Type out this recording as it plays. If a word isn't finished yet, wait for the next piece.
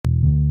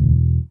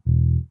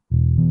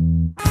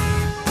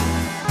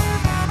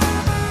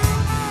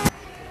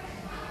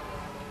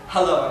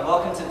Hello and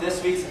welcome to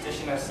this week's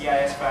edition of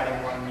CIS Friday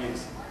Morning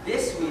News.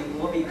 This week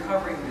we'll be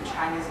covering the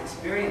China's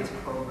Experience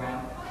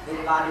program, Bin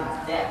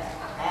Laden's death,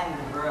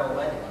 and the royal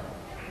wedding.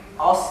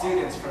 All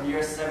students from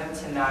years 7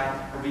 to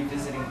 9 will be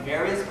visiting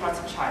various parts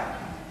of China.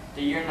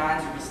 The year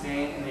 9s will be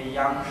staying in the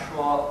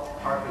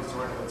Yangshuo Park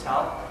Resort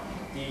Hotel.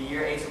 The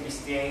year 8s will be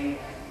staying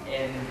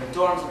in the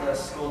dorms of the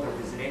school they're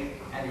visiting,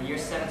 and the year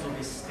 7s will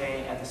be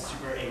staying at the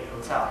Super 8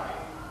 Hotel.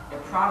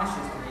 It promises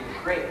to be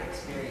a great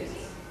experience.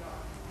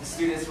 The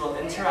students will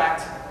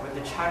interact with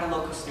the China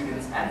local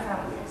students and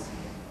families,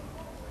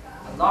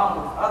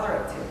 along with other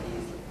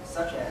activities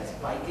such as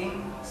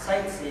biking,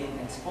 sightseeing,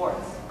 and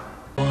sports.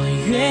 我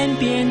愿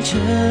变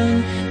成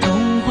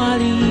童话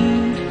里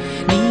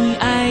你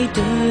爱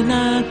的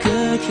那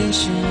个天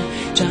使，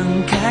张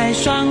开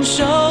双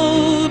手，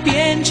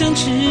变成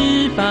翅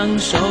膀，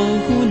守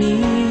护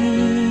你。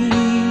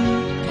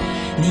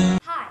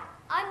 Hi,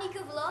 I'm Nico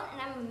Vallone, and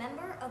I'm a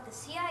member of the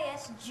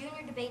CIS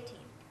Junior Debate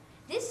Team.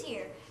 This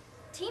year,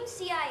 Team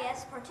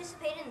CIS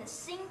participated in the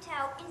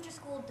Tsingtao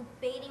Interschool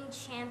Debating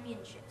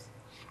Championships.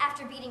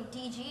 After beating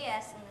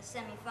DGS in the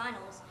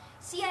semifinals,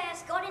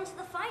 CIS got into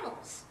the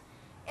finals.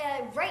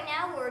 Right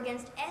now, we're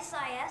against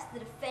SIS, the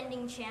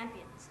defending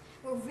champions.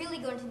 We're really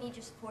going to need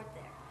your support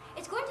there.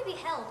 It's going to be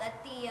held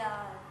at the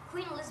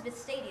Queen Elizabeth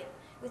Stadium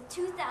with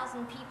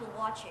 2,000 people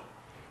watching.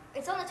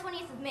 It's on the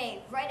 20th of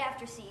May, right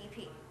after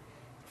CEP,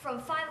 from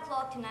 5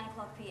 o'clock to 9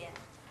 o'clock p.m.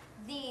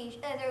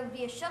 There will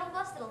be a shuttle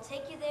bus that'll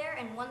take you there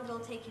and one that'll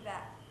take you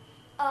back.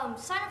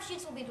 Sign-up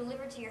sheets will be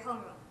delivered to your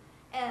homeroom.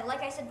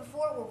 Like I said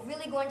before, we're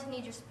really going to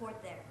need your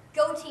support there.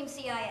 Go Team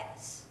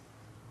CIS!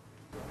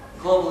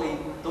 Globally,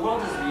 the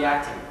world is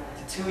reacting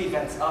to two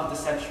events of the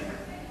century.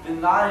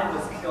 Bin Laden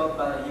was killed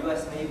by the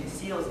U.S. Navy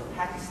SEALs in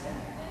Pakistan.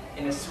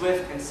 In a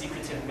swift and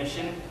secretive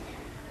mission,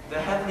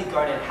 the heavily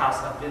guarded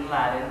house of Bin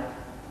Laden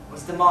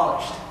was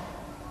demolished.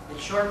 It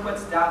sure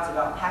puts doubts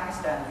about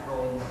Pakistan's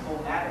role in the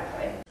whole matter,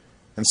 right?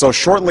 And so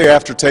shortly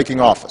after taking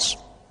office,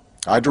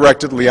 I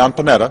directed Leon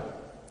Panetta,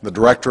 the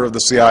director of the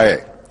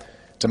CIA,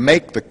 to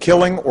make the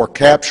killing or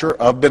capture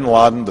of bin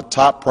Laden the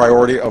top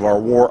priority of our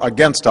war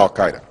against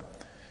al-Qaeda,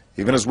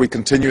 even as we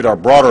continued our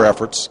broader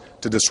efforts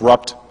to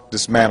disrupt,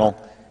 dismantle,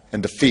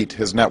 and defeat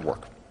his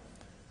network.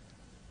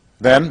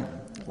 Then,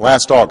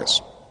 last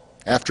August,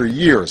 after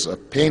years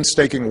of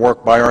painstaking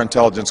work by our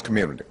intelligence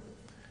community,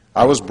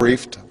 I was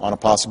briefed on a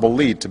possible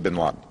lead to bin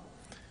Laden.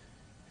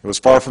 It was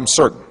far from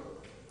certain,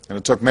 and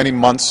it took many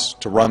months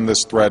to run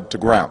this thread to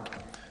ground.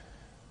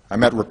 I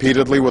met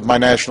repeatedly with my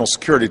national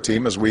security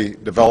team as we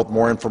developed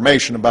more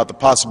information about the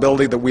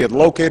possibility that we had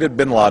located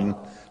bin Laden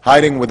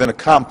hiding within a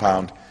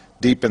compound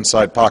deep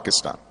inside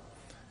Pakistan.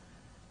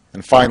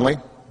 And finally,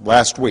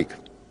 last week,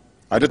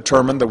 I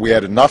determined that we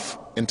had enough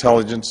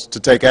intelligence to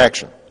take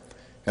action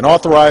and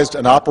authorized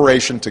an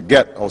operation to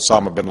get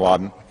Osama bin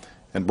Laden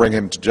and bring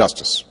him to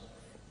justice.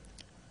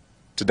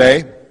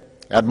 Today,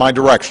 at my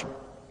direction,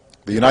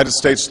 the United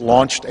States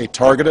launched a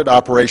targeted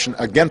operation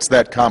against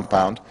that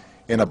compound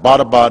in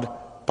Abbottabad,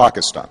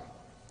 Pakistan.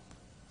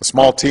 A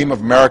small team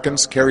of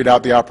Americans carried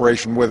out the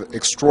operation with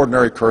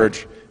extraordinary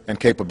courage and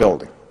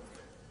capability.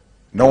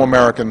 No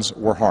Americans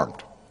were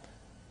harmed.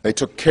 They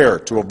took care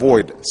to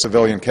avoid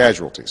civilian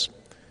casualties.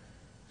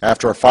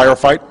 After a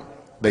firefight,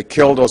 they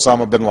killed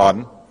Osama bin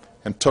Laden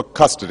and took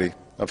custody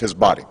of his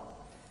body.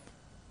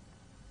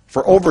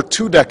 For over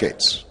 2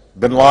 decades,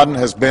 bin Laden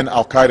has been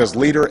al-Qaeda's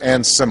leader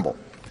and symbol,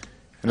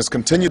 and has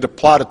continued to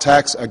plot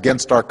attacks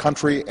against our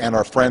country and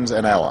our friends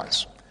and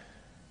allies.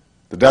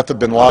 The death of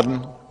bin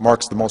Laden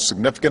marks the most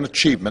significant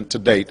achievement to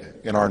date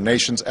in our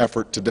nation's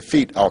effort to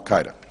defeat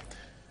al-Qaeda.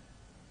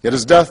 Yet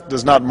his death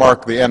does not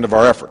mark the end of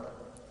our effort.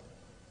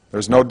 There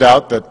is no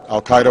doubt that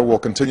al-Qaeda will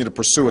continue to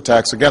pursue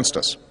attacks against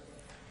us.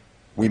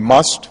 We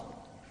must,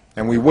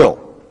 and we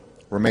will,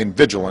 remain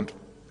vigilant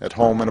at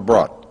home and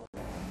abroad.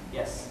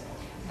 Yes.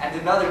 And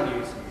in other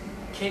news,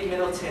 Kate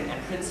Middleton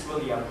and Prince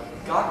William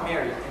got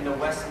married in the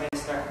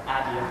Westminster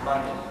Abbey of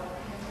London.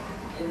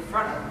 In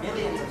front of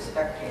millions of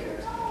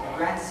spectators, the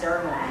grand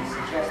ceremony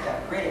suggests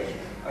that British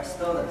are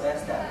still the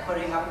best at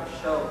putting up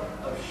a show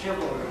of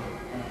chivalry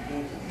and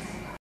pageants.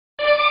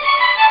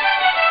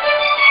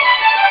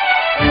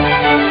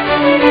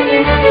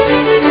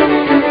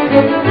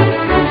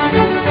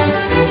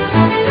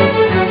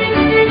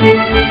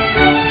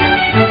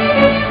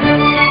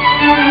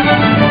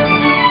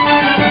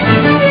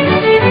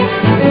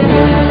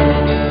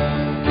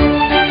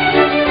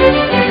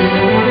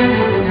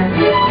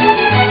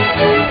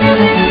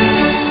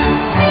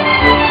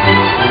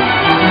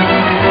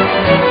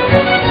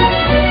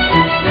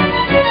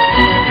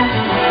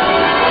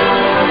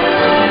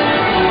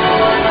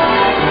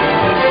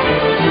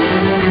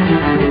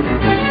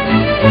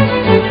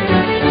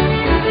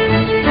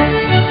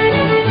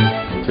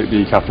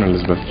 Catherine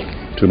Elizabeth.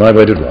 To my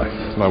wedded wife.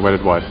 To my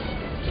wedded wife.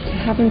 To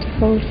have and to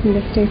hold from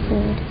this day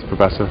forward. For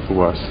better, for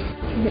worse.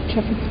 For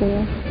richer, for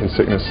poorer. In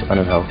sickness and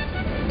in health.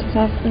 To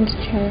love and to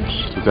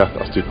cherish. To death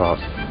us do part.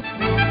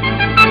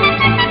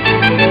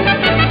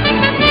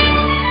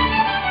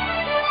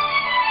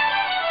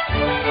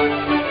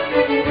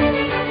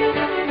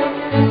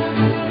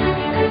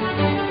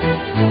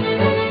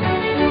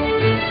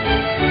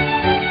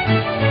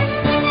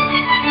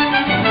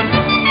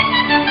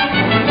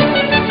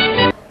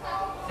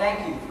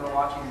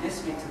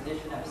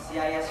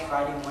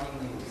 Friday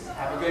morning news.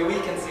 Have a great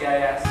weekend,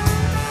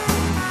 CIS.